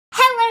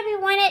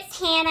everyone, it's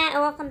Hannah and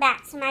welcome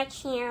back to my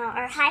channel,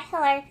 or hi,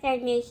 hello if you're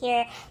new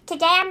here.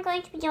 Today I'm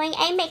going to be doing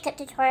a makeup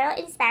tutorial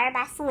inspired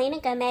by Selena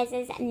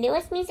Gomez's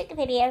newest music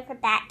video for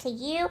Back to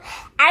You.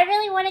 I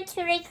really wanted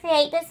to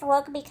recreate this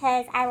look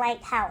because I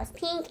liked how it was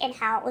pink and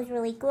how it was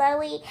really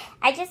glowy.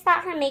 I just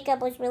thought her makeup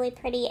was really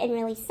pretty and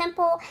really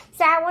simple,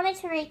 so I wanted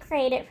to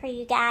recreate it for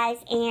you guys,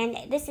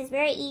 and this is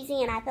very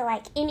easy and I feel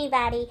like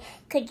anybody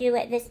could do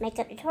this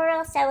makeup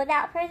tutorial. So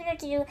without further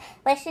ado,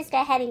 let's just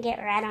go ahead and get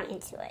right on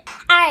into it.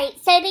 Alright,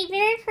 so the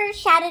very first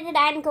shadow that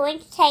I'm going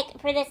to take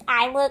for this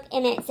eye look,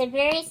 and it's a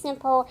very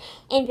simple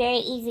and very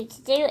easy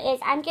to do, is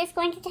I'm just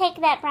going to take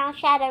that brown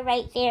shadow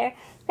right there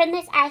from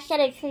this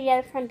eyeshadow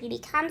trio from Beauty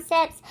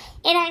Concepts,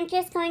 and I'm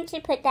just going to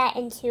put that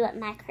into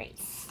my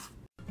crease.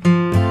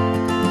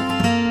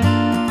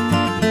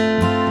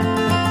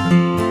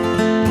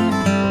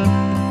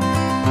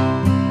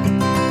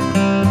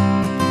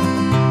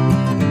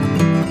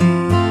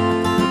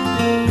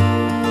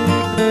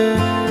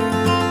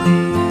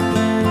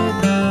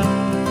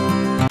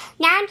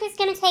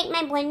 Take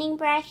my blending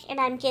brush and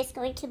I'm just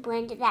going to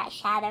blend that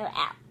shadow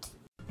out.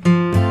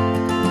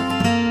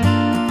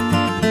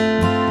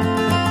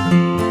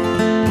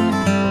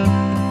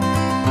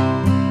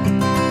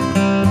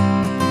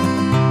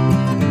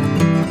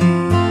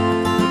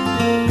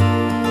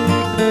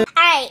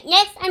 Alright,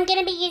 next I'm going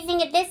to be using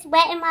this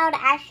Wet n Wild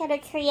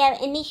eyeshadow trio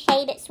in the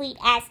shade Sweet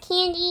as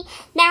Candy.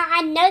 Now,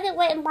 I know that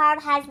Wet n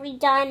Wild has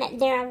redone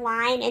their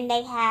line and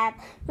they have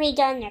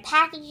redone their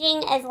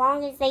packaging, as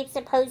long as they've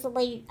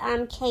supposedly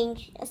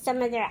changed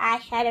some of their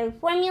eyeshadow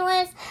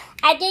formulas.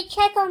 I did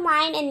check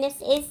online and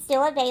this is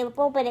still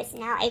available, but it's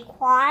now a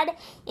quad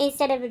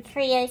instead of a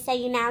trio, so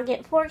you now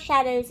get 4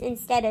 shadows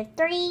instead of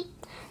 3.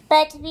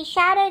 But the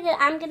shadow that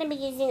I'm going to be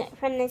using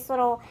from this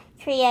little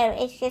trio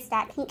is just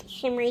that pink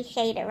shimmery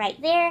shade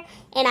right there,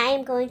 and I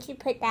am going to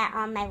put that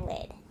on my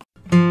lid.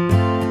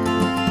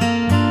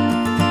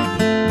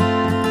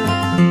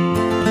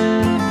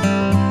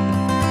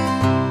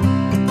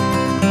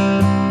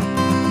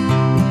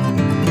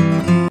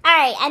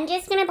 Alright, I'm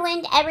just going to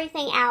blend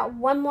everything out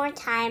one more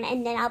time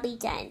and then I'll be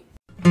done.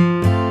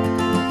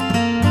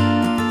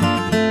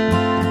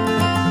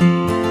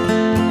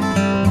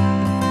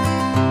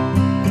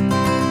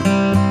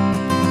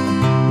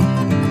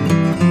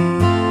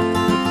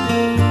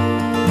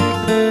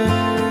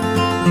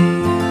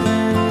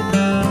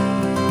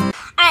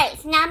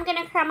 Now I'm going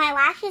to curl my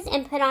lashes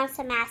and put on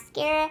some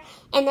mascara,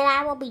 and then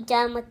I will be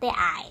done with the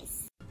eyes.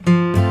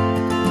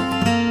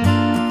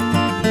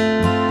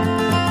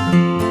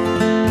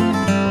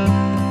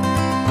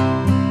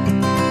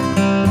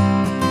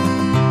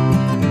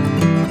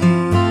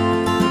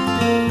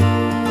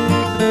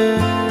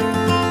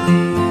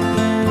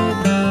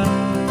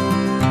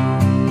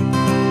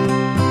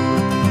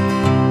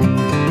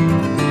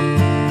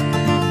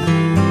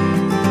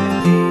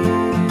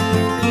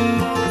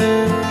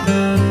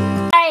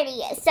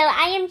 So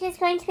I am just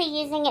going to be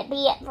using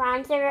the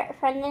bronzer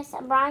from this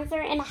bronzer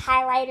and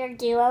highlighter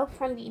duo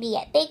from Beauty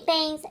at Big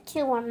Bangs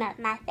to warm up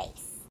my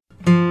face.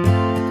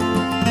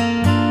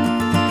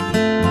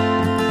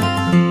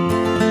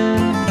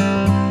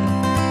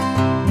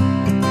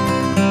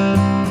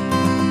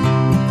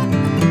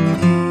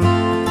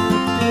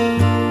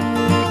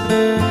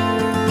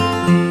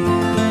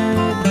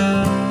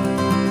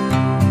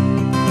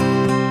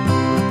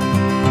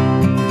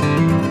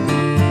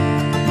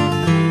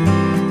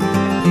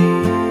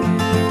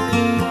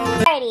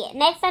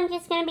 Next, I'm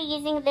just going to be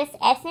using this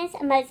Essence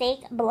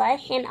Mosaic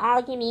blush, and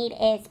all you need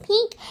is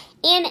pink.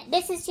 And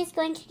this is just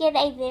going to give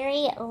a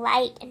very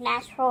light,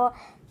 natural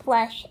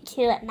flush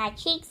to my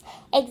cheeks,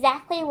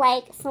 exactly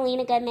like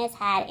Selena Gomez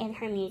had in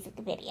her music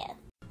video.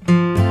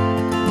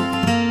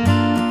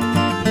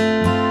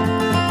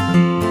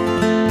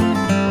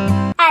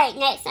 Alright,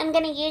 next I'm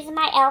going to use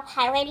my e.l.f.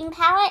 highlighting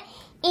palette,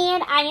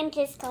 and I am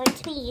just going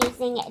to be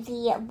using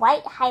the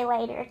white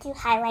highlighter to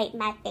highlight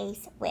my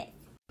face with.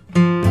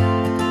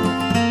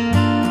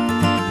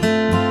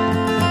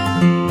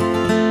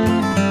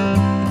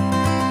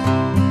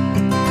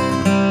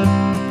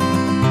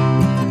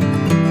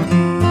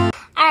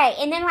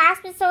 And then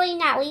last but certainly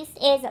not least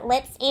is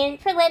lips, and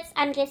for lips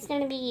I'm just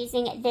going to be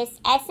using this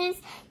Essence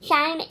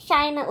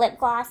Shine lip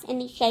gloss in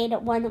the shade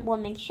One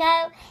Woman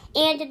Show,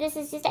 and this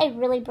is just a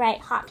really bright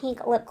hot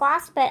pink lip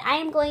gloss, but I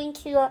am going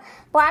to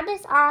blot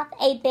this off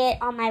a bit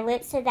on my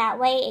lips so that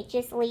way it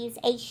just leaves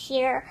a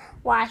sheer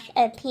wash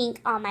of pink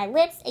on my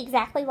lips,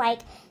 exactly like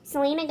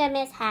Selena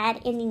Gomez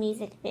had in the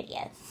music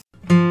video.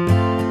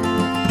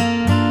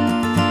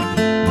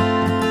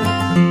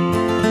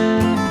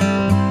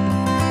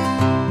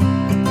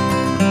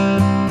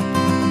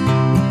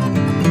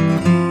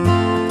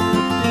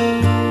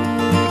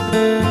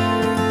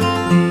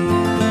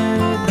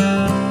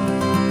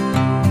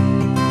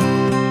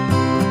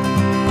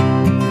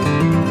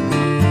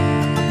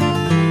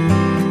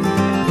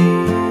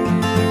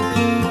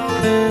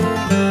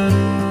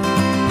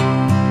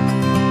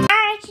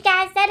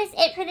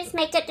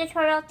 Makeup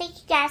tutorial. Thank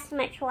you guys so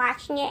much for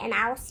watching it, and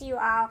I will see you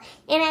all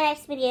in my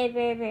next video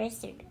very, very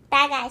soon.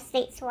 Bye guys,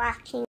 thanks for watching.